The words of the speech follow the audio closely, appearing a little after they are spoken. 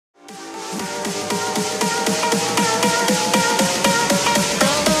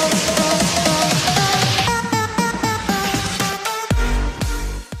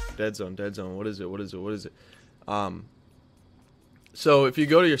Dead Zone, Dead Zone. What is it? What is it? What is it? So if you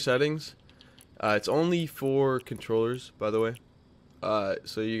go to your settings, it's only for controllers, by the way.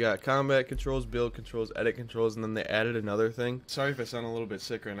 So you got combat controls, build controls, edit controls, and then they added another thing. Sorry if I sound a little bit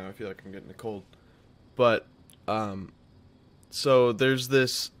sick right now. I feel like I'm getting a cold. But so there's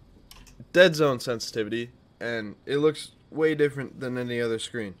this Dead Zone sensitivity, and it looks way different than any other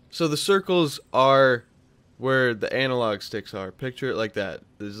screen. So the circles are where the analog sticks are. Picture it like that.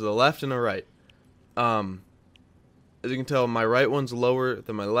 There's the left and a right. As you can tell, my right one's lower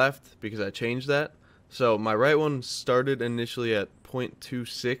than my left because I changed that. So my right one started initially at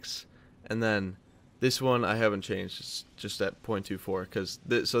 0.26, and then this one I haven't changed. It's just at 0.24 because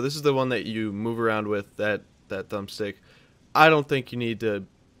so this is the one that you move around with, that thumbstick. I don't think you need to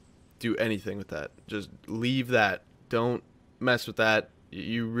do anything with that. Just leave that. Don't mess with that.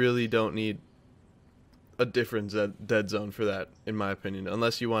 You really don't need a different Dead Zone for that, in my opinion,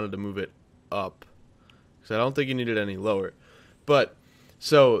 unless you wanted to move it up. Because I don't think you need it any lower. But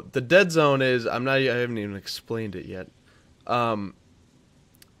so the Dead Zone is, I haven't even explained it yet.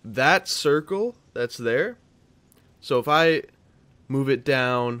 That circle that's there. So if I move it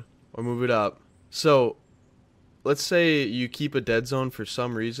down or move it up, so let's say you keep a Dead Zone for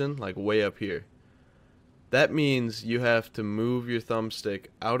some reason, like way up here. That means you have to move your thumbstick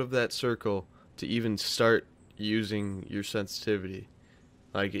out of that circle to even start using your sensitivity.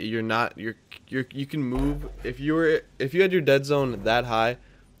 Like you can move if you had your Dead Zone that high,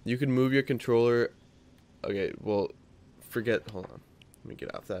 you can move your controller. Okay, well, hold on. Let me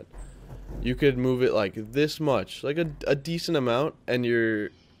get off that. You could move it like this much, like a decent amount, and your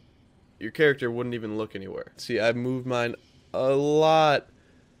character wouldn't even look anywhere. See, I've moved mine a lot,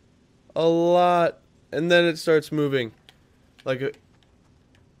 and then it starts moving. Like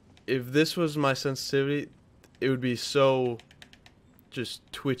if this was my sensitivity, it would be so just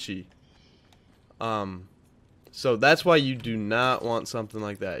twitchy. So that's why you do not want something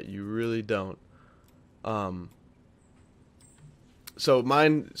like that. You really don't. So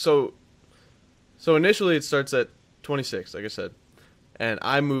initially it starts at 26, like I said, and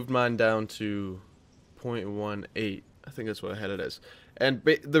I moved mine down to 0.18. I think that's what I had it as. And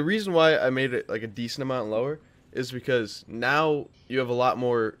the reason why I made it like a decent amount lower is because now you have a lot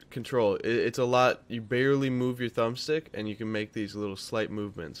more control. It's a lot. You barely move your thumbstick, and you can make these little slight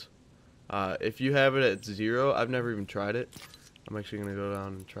movements. If you have it at 0, I've never even tried it. I'm actually gonna go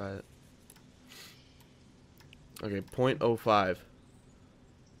down and try it. Okay, 0.05.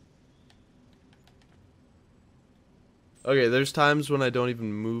 Okay, there's times when I don't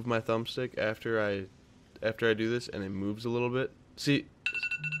even move my thumbstick after I do this, and it moves a little bit. See,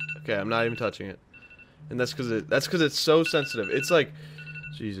 okay, I'm not even touching it, and that's because it's so sensitive. It's like,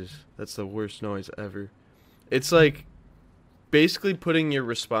 Jesus, that's the worst noise ever. It's like basically putting your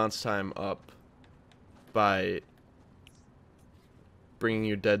response time up by bringing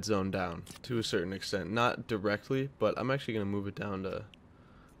your Dead Zone down to a certain extent, not directly, but I'm actually gonna move it down to,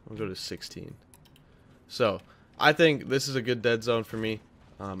 I'll go to 16. So I think this is a good Dead Zone for me.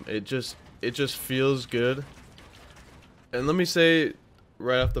 It just feels good. And let me say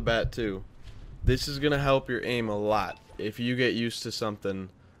right off the bat too, this is gonna help your aim a lot if you get used to something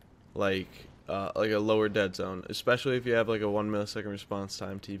like a lower Dead Zone, especially if you have like a 1 millisecond response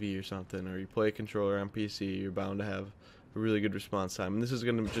time TV or something, or you play a controller on PC. You're bound to have a really good response time, and this is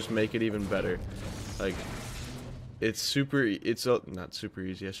gonna just make it even better. Like it's not super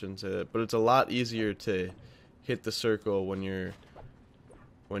easy, I shouldn't say that, but it's a lot easier to hit the circle when you're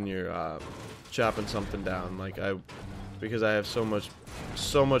chopping something down, because I have so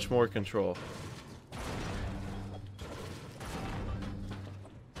much more control.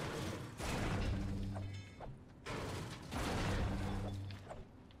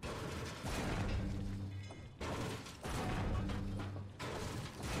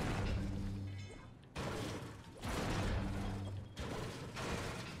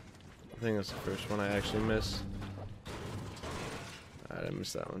 I think that's the first one I actually missed. I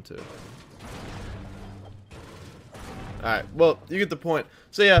missed that one too. Alright, well, you get the point.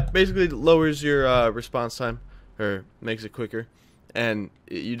 So yeah, basically it lowers your response time, or makes it quicker, and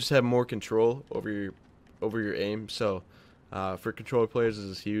you just have more control over your aim. So for controller players, this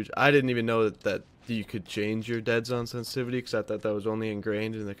is huge. I didn't even know that you could change your Dead Zone sensitivity, because I thought that was only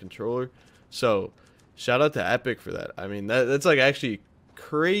ingrained in the controller. So shout out to Epic for that. I mean, that's like actually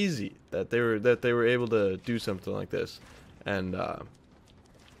crazy that they were able to do something like this, and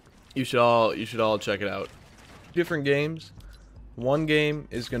you should all check it out. Different games. One game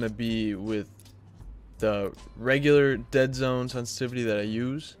is gonna be with the regular Dead Zone sensitivity that I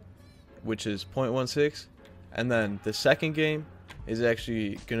use, which is 0.16, and then the second game is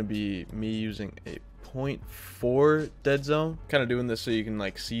actually gonna be me using a .4 dead zone. Kind of doing this so you can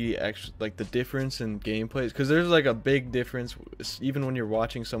like see actually like the difference in gameplays, because there's like a big difference even when you're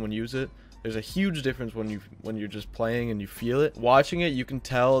watching someone use it. There's a huge difference when you're just playing and you feel it. Watching it, you can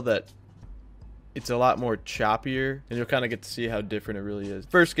tell that it's a lot more choppier, and you'll kind of get to see how different it really is.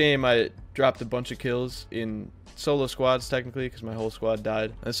 First game, I dropped a bunch of kills in solo squads technically because my whole squad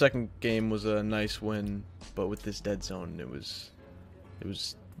died. And the second game was a nice win, but with this dead zone, it was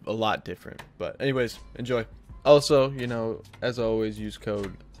a lot different. But anyways, enjoy. Also, you know, as always, use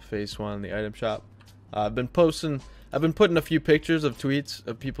code FaZe Swan in the item shop. I've been putting a few pictures of tweets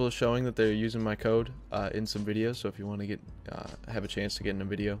of people showing that they're using my code in some videos. So if you want to have a chance to get in a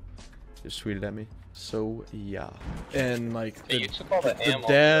video, just tweet it at me. So yeah, and like the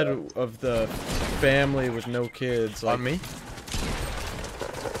dad of the family with no kids, like, on me,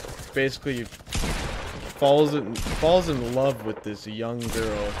 basically falls in love with this young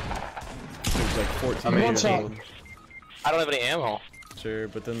girl who's like 14 years old. I don't have any ammo. Sure,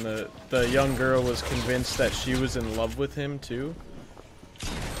 but then the young girl was convinced that she was in love with him too,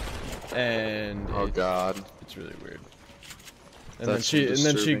 and oh god, it's really weird. And then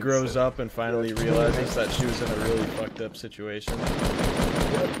she grows up and finally realizes that she was in a really fucked up situation.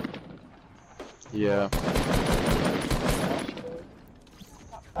 Yeah.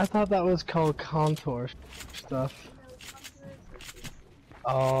 I thought that was called contour stuff.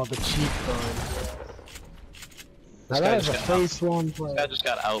 Oh, the cheekbone. Now that is a FaZe Swan play. This guy just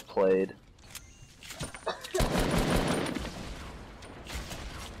got outplayed.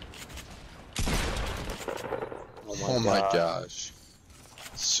 Oh my gosh.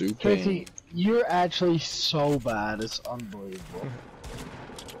 Super. Casey, you're actually so bad, it's unbelievable.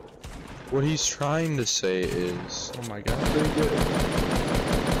 What he's trying to say is, oh my god.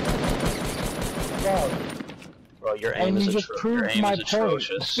 Bro, your aim is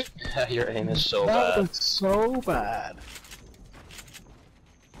atrocious. Your aim is so bad. That was so bad.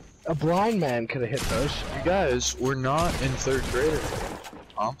 A blind man could have hit those. you guys, we're not in 3rd grade.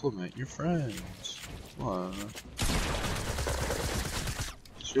 Compliment your friends. Come on.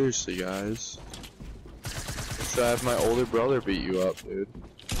 Seriously, guys. Should I have my older brother beat you up, dude?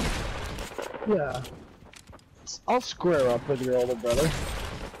 Yeah. I'll square up with your older brother.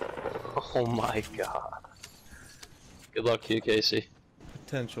 Oh my god. Good luck to you, Casey.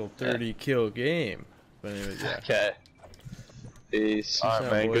 Potential 30 kill game. But anyways, yeah. Okay. Peace.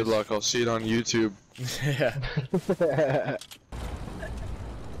 Alright, man. boys. Good luck. I'll see it on YouTube. Yeah.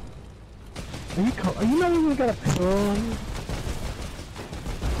 Are you not even gonna pill on you?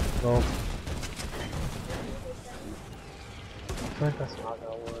 No. I feel like that's not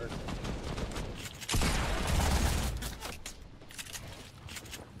gonna work.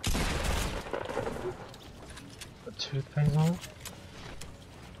 The toothpaste on?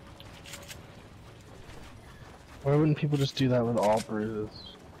 Why wouldn't people just do that with all bruises?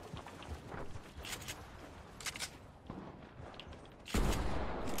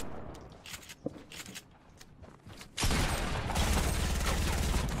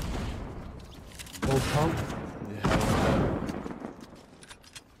 Old pump?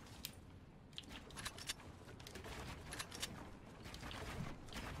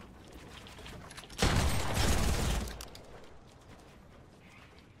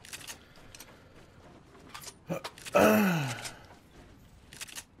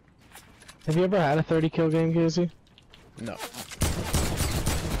 Have you ever had a 30 kill game, Casey? No.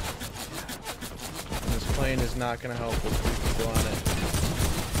 This plane is not gonna help with people on it.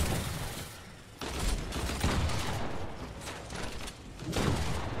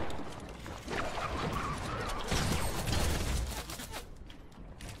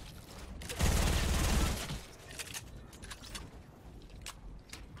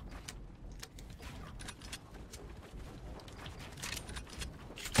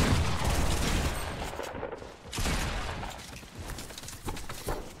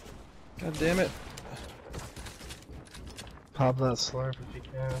 God damn it. Pop that slurp if you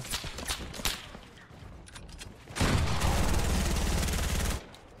can.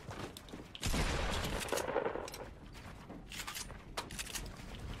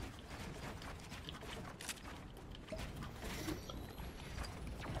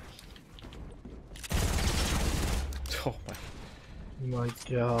 Oh my. My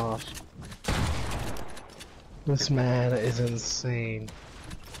gosh. This man is insane.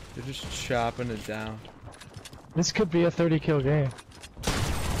 They're just chopping it down. This could be a 30 kill game.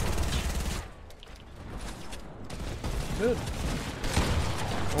 Good.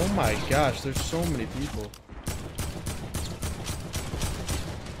 Oh my gosh, there's so many people.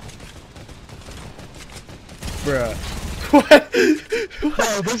 Bruh. What?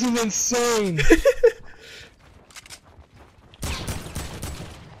 Bro, this is insane.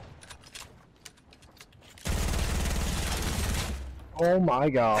 Oh my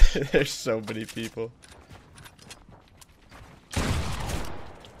gosh. There's so many people.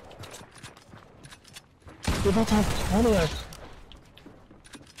 We're about to have 20 of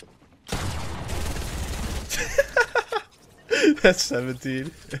That's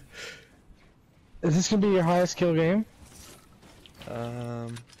 17. Is this gonna be your highest kill game? I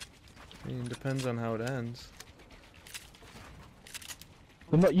mean, depends on how it ends.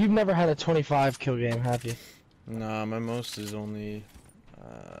 You've never had a 25 kill game, have you? Nah, my most is only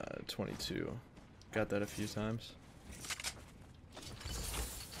 22. Got that a few times.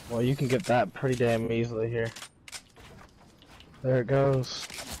 Well, you can get that pretty damn easily here. There it goes.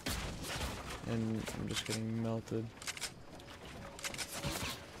 And I'm just getting melted.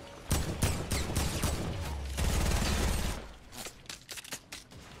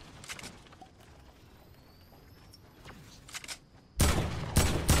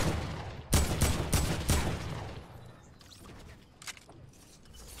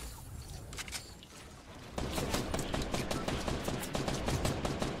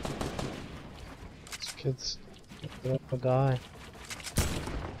 These kids gonna die.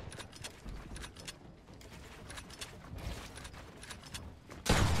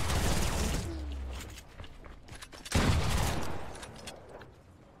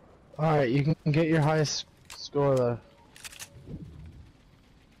 Alright, you can get your highest score though.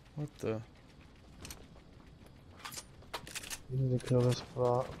 What the? You need to kill this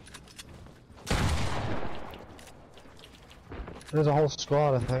bot. There's a whole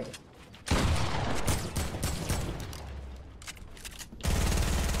squad, I think.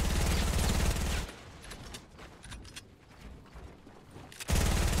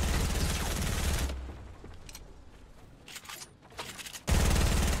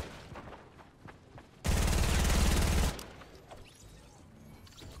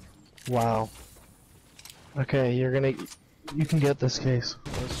 Wow. Okay, you can get this case.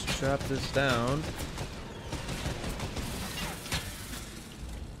 Let's trap this down.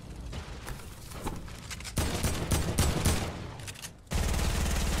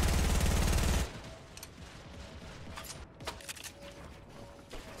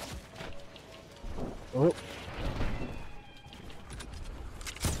 Oh.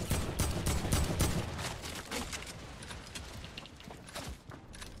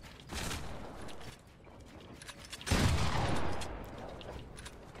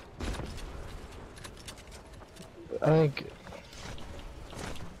 I think.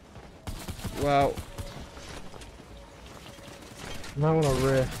 Wow. I might want to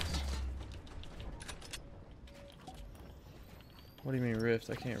rift. What do you mean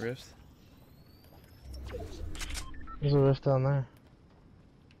rift? I can't rift. There's a rift down there.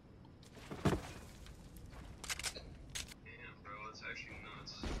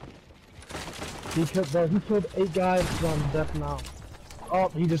 He killed 8 guys from death now. Oh,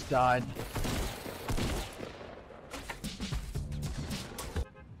 he just died.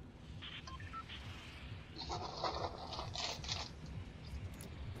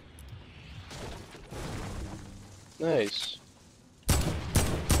 Nice.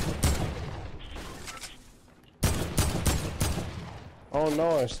 Oh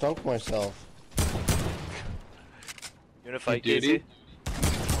no, I stunk myself. You wanna fight, did Casey?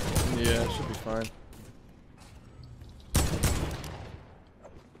 Yeah, it should be fine.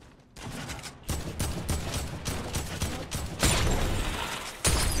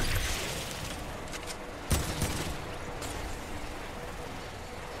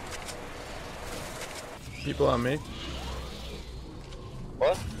 People on me.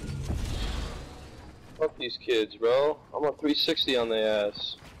 What? Fuck these kids, bro. I'm on 360 on their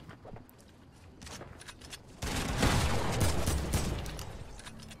ass.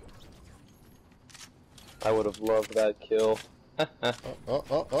 I would have loved that kill.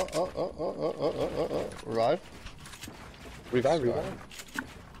 Revive? Revive.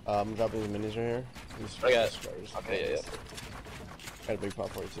 I'm dropping the minis right here. These I got it. squares. Okay, yeah. Got a big pop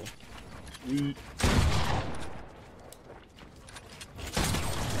for you too.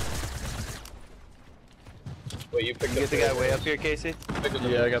 Wait, you picked You get the guy way up here, Casey?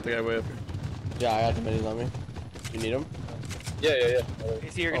 Yeah, I got the guy way up here. Yeah, I got the minis on me. You need them? Yeah.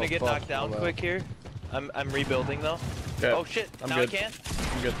 Casey, you're gonna Oh, get fuck. knocked down Oh, well. quick here. I'm rebuilding though. Okay. Oh shit, I'm now good. I can?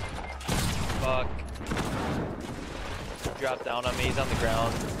 I'm good. Fuck. Drop down on me, he's on the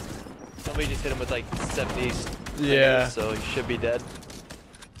ground. Somebody just hit him with like 70. Yeah. So he should be dead.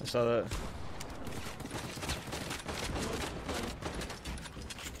 I saw that.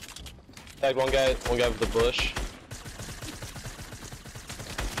 Tagged one guy with the bush.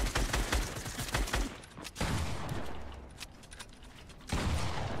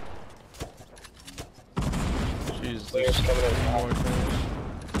 Jesus, Players there's coming in. more things.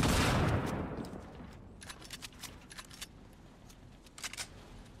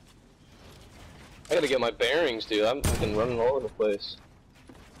 I gotta get my bearings, dude. I'm fucking running all over the place.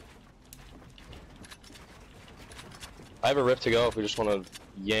 I have a rift to go if we just want to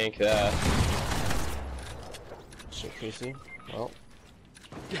yank that. Shit, Casey. Well.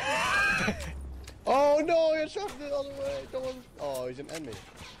 Oh no, I shot the other way. Don't let him... Oh, he's an enemy.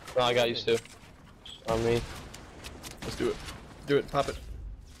 No, I got used to. On me. Let's do it. Do it. Pop it.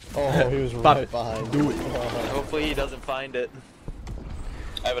 Oh, he was Pop right it. behind. Do it. Hopefully he doesn't find it.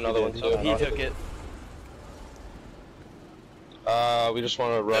 I have another one too. He took it. We just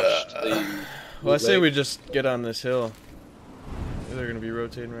want to rush to the... Well, I say we just get on this hill. They're gonna be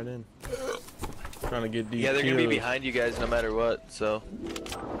rotating right in. Trying to get deep. Yeah, they're gonna be kills. behind you guys no matter what, so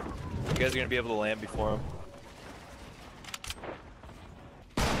you guys are gonna be able to land before them.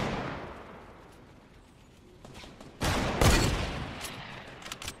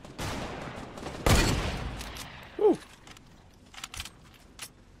 Woo.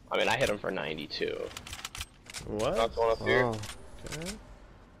 I mean, I hit him for 92. What? Knocked one up here. Oh, Okay.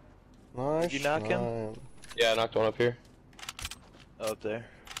 nice. Did you knock him? shot. Yeah, I knocked one up here. Oh, up there.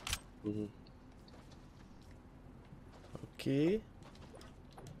 Mm-hmm. Okay.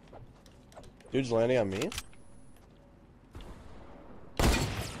 Dude's landing on me.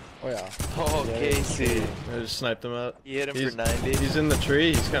 Oh yeah. Oh, Yeah. Casey. I just sniped him out. You hit him He's- for 90. He's in the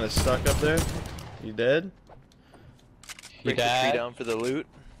tree. He's kind of stuck up there. You dead? Break the died? tree down for the loot.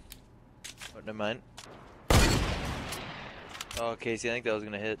 Oh, never mind. Oh, Casey, I think that was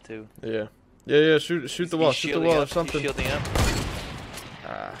gonna hit too. Yeah. Yeah. Shoot the wall. He's Shoot the shielding wall or up, he's something. shielding up.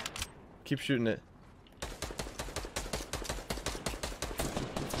 Ah. Keep shooting it.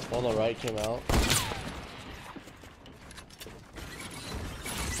 On the right came out.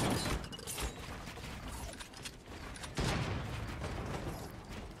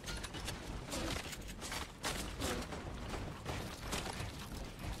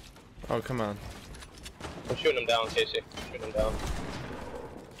 Oh, come on. I'm shooting him down, Casey. Shooting him down.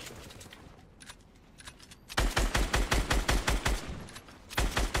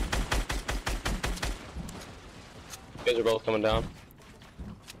 You guys are both coming down.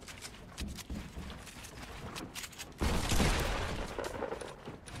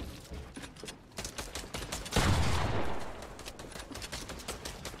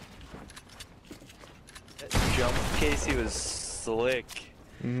 That jump, Casey, was slick.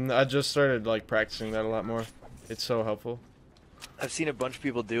 I just started like practicing that a lot more. It's so helpful. I've seen a bunch of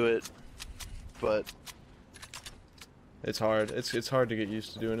people do it, but It's hard. It's hard to get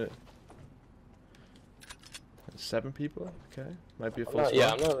used to doing it. 7 people? Okay. Might be a full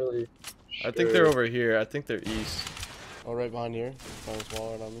Yeah, squad. I'm not really I think they're over here. I think they're east. Oh, right behind here. Behind this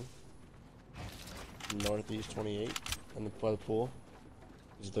wall right on me. Northeast 28. And by the pool.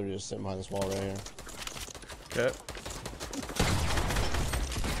 He's literally just sitting behind this wall right here. Okay.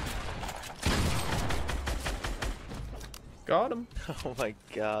 Got him. oh my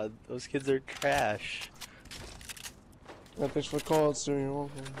god, those kids are trash. Yeah, thanks for the call, sir. You're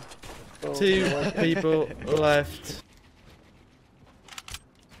welcome. Oh, 2 people left.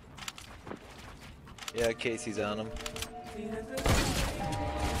 Yeah, Casey's on him.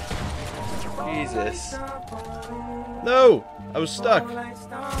 Jesus. No! I was stuck.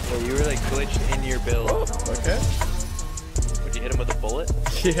 Yeah, you were like glitched in your build. Okay. Would you hit him with a bullet?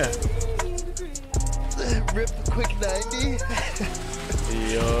 Yeah. Rip a quick 90.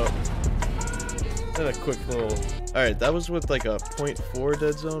 Yup. And a quick little. Alright, that was with like a 0.4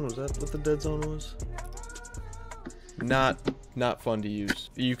 dead zone. Was that what the dead zone was? Not fun to use.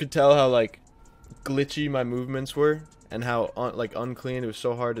 You could tell how like glitchy my movements were and how like unclean. It was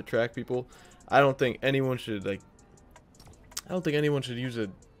so hard to track people. I don't think anyone should use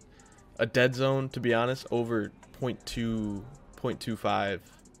a dead zone, to be honest, over 0.2, 0.25,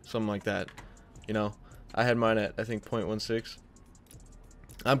 something like that. You know, I had mine at I think 0.16.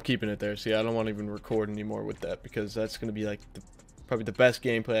 I'm keeping it there. See, I don't want to even record anymore with that because that's gonna be like probably the best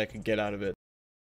gameplay I could get out of it.